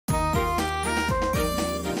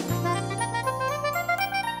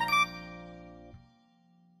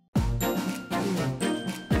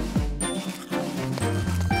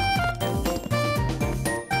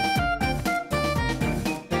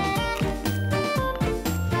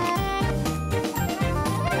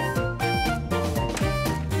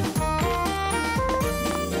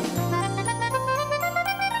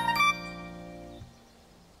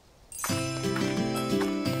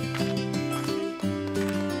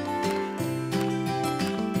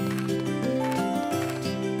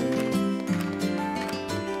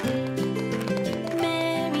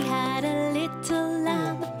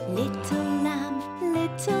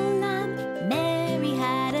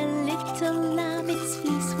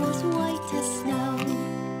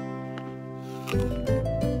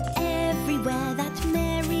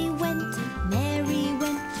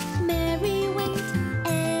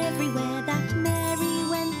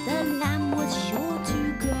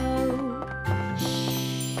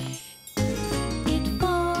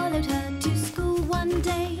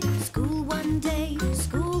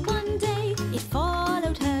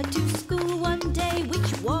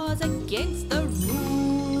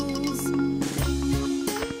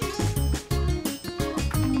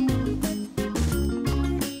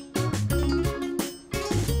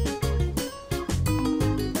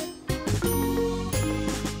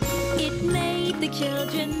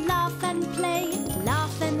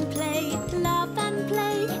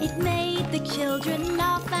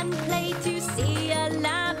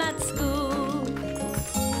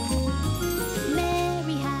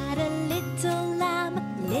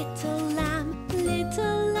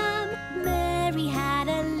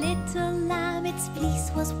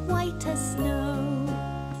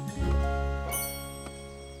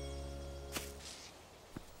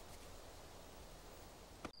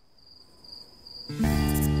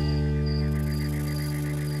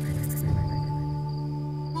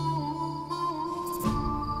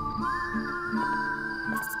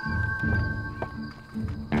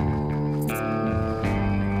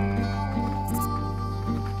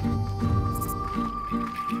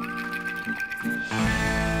Yankee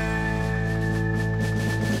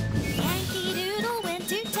Doodle went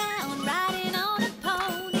to town riding on a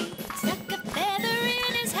pony. Stuck a feather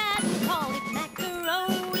in his hat and called it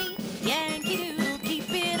macaroni. Yankee Doodle,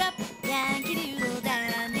 keep it up, Yankee Doodle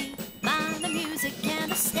dandy. Mind the music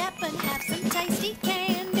and a step and have some tasty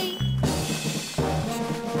candy.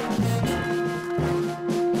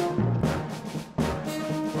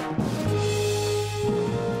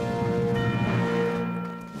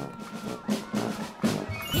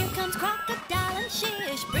 Here comes Crocodile and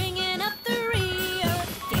Shish, bringing up the rear,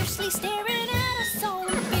 fiercely staring at us all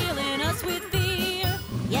and filling us with fear.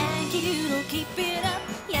 Yankee Doodle, keep it up,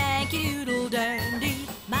 Yankee Doodle dandy.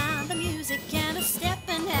 Mind the music and a step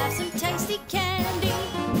and have some tasty candy.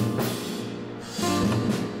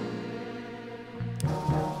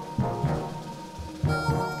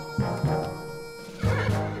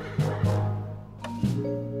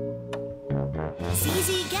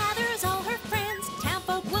 Zeze gathers all her friends,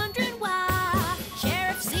 townfolk wondering why.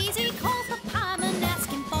 Sheriff Zeze calls the pieman,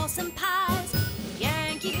 asking for some pies.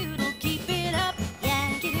 Yankee Doodle, keep it up,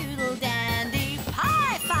 Yankee Doodle dandy.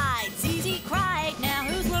 Pie fight, Zeze cried, now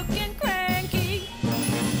who's looking cranky?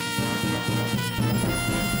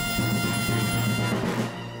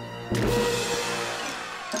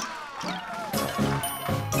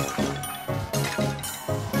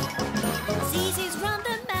 Zeze's run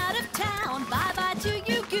them out of town, bye-bye to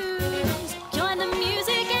you goons. Join the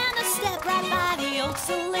music and a step right by the old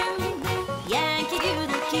saloon. Yankee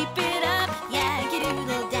Doodle, keep it up, Yankee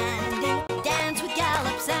Doodle dandy. Dance with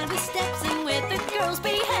gallops and with steps and with the girls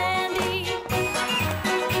be handy.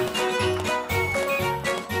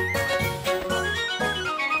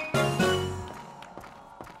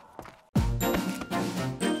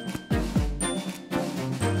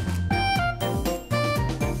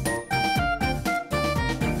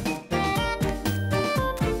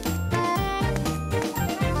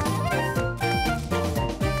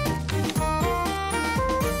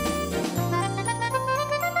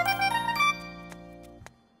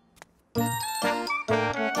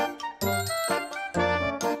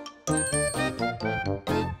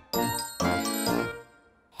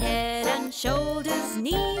 Head and shoulders,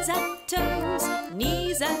 knees and toes,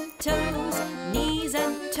 knees and toes, knees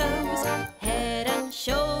and toes. Head and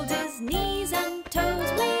shoulders, knees and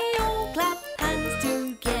toes, we all clap hands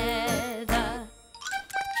together.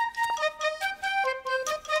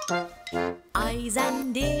 Eyes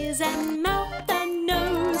and ears and mouth and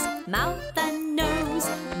nose, mouth and nose,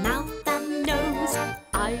 mouth and nose.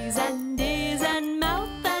 Eyes and ears and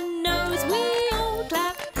mouth and nose, we all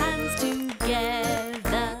clap hands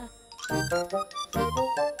together.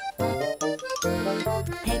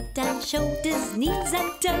 Head and shoulders, knees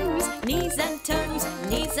and toes, knees and toes,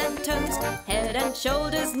 knees and toes. Head and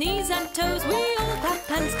shoulders, knees and toes, we all clap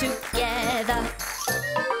hands together.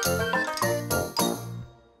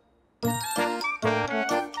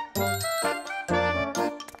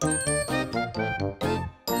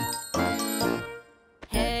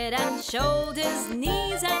 Head and shoulders,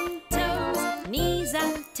 knees and toes, knees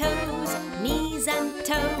and toes, knees and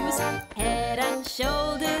toes. Head and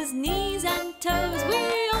shoulders, knees and toes,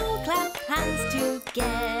 we all clap hands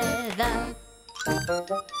together.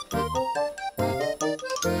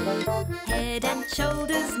 Head and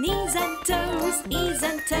shoulders, knees and toes, knees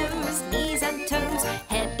and toes, knees and toes.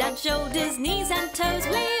 Head and shoulders, knees and toes,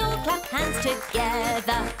 we all clap hands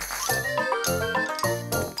together.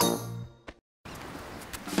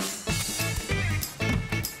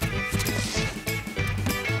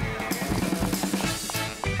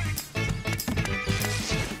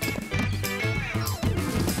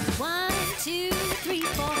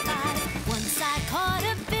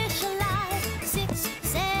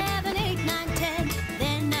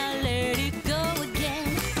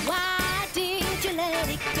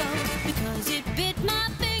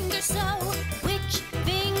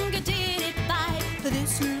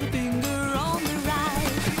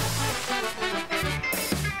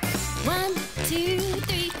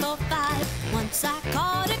 Once I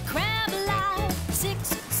caught a crab alive.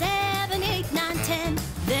 6, 7, 8, 9, 10.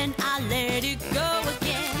 Then I let it go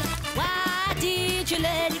again. Why did you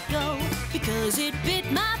let it go? Because it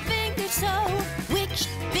bit my finger so. Which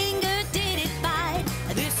finger did it bite?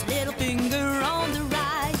 This little finger on the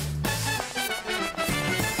right.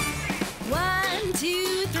 1,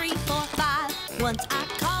 2, 3, 4, 5. Once I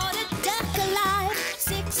caught a duck alive.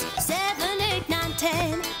 6, 7, 8, 9,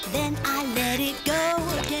 10. Then I let it go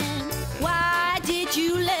again. Why did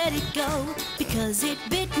you let it go? Because it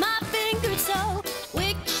bit my finger so.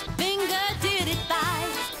 Which finger did it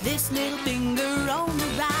bite? This little finger on the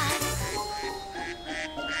right.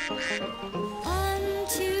 1,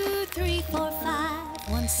 2, 3, 4,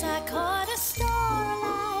 Yes, I caught a star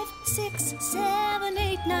alive. 6, 7,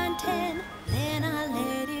 8, 9, 10. Then I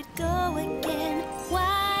let it go again.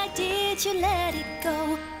 Why did you let it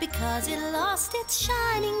go? Because it lost its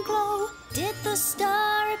shining glow. Did the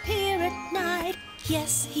star appear at night?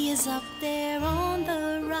 Yes, he is up there on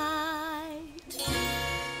the right.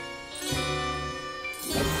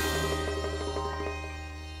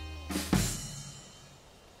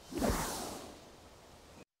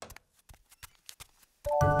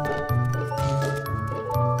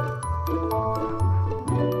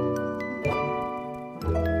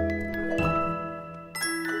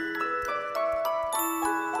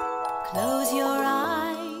 Close your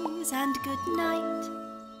eyes and good night.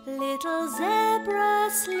 Little zebra,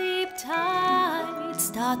 sleep tight.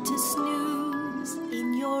 Start to snooze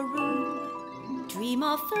in your room. Dream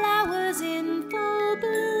of flowers in full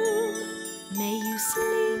bloom. May you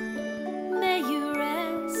sleep, may you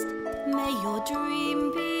rest. May your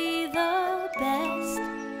dream be the best.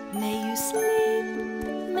 May you sleep,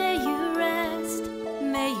 may you rest.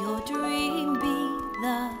 May your dream be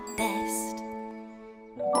the best.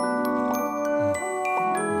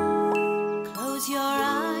 Close your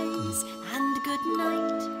eyes and good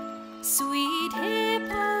night. Sweet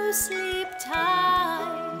hippo, sleep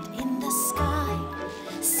tight. In the sky,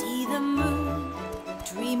 see the moon.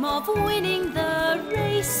 Dream of winning the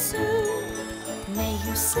race soon. May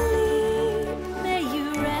you sleep, may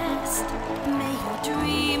you rest. May your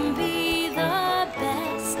dream be the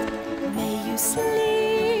best. May you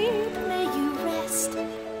sleep, may you rest.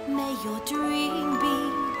 May your dream be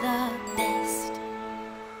the best.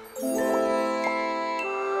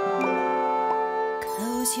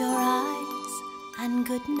 Close your eyes and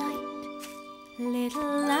good night.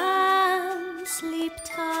 Little lamb, sleep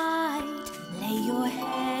tight. Lay your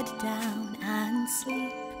head down and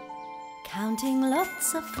sleep. Counting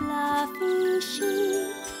lots of fluffy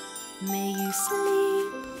sheep. May you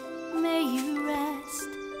sleep, may you rest.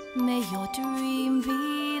 May your dream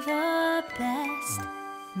be the best.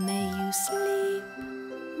 May you sleep,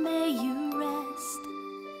 may you rest.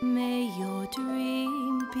 May your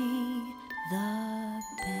dream be the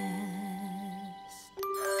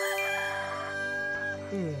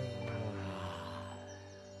best.